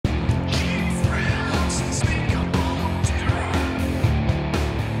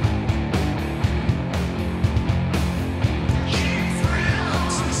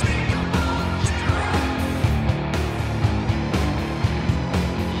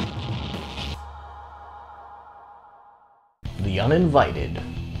The Uninvited,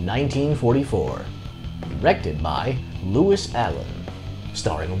 1944. Directed by Lewis Allen.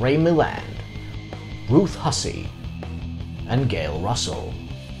 Starring Ray Milland, Ruth Hussey, and Gail Russell.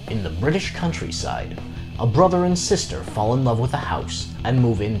 In the British countryside, a brother and sister fall in love with a house and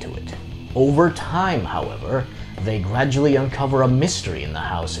move into it. Over time, however, they gradually uncover a mystery in the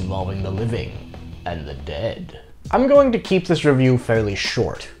house involving the living and the dead. I'm going to keep this review fairly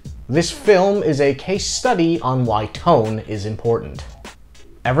short. This film is a case study on why tone is important.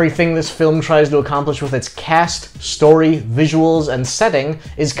 Everything this film tries to accomplish with its cast, story, visuals, and setting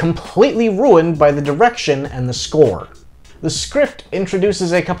is completely ruined by the direction and the score. The script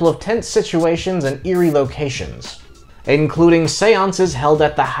introduces a couple of tense situations and eerie locations, including seances held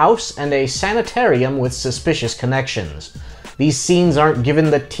at the house and a sanitarium with suspicious connections. These scenes aren't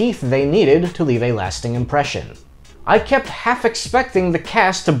given the teeth they needed to leave a lasting impression. I kept half expecting the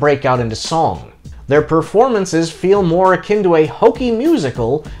cast to break out into song. Their performances feel more akin to a hokey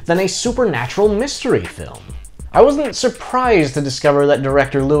musical than a supernatural mystery film. I wasn't surprised to discover that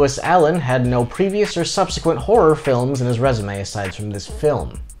director Lewis Allen had no previous or subsequent horror films in his resume aside from this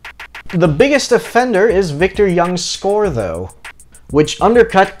film. The biggest offender is Victor Young's score, though, which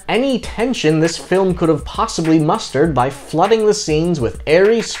undercut any tension this film could have possibly mustered by flooding the scenes with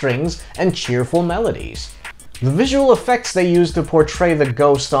airy strings and cheerful melodies. The visual effects they use to portray the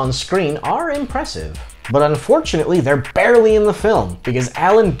ghost on screen are impressive, but unfortunately they're barely in the film because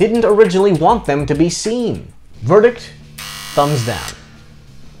Allen didn't originally want them to be seen. Verdict: thumbs down.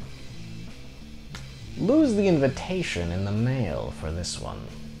 Lose the invitation in the mail for this one.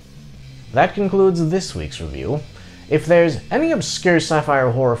 That concludes this week's review. If there's any obscure sci-fi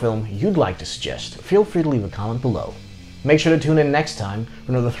or horror film you'd like to suggest, feel free to leave a comment below. Make sure to tune in next time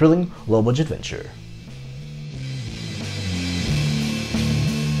for another thrilling, low-budget adventure.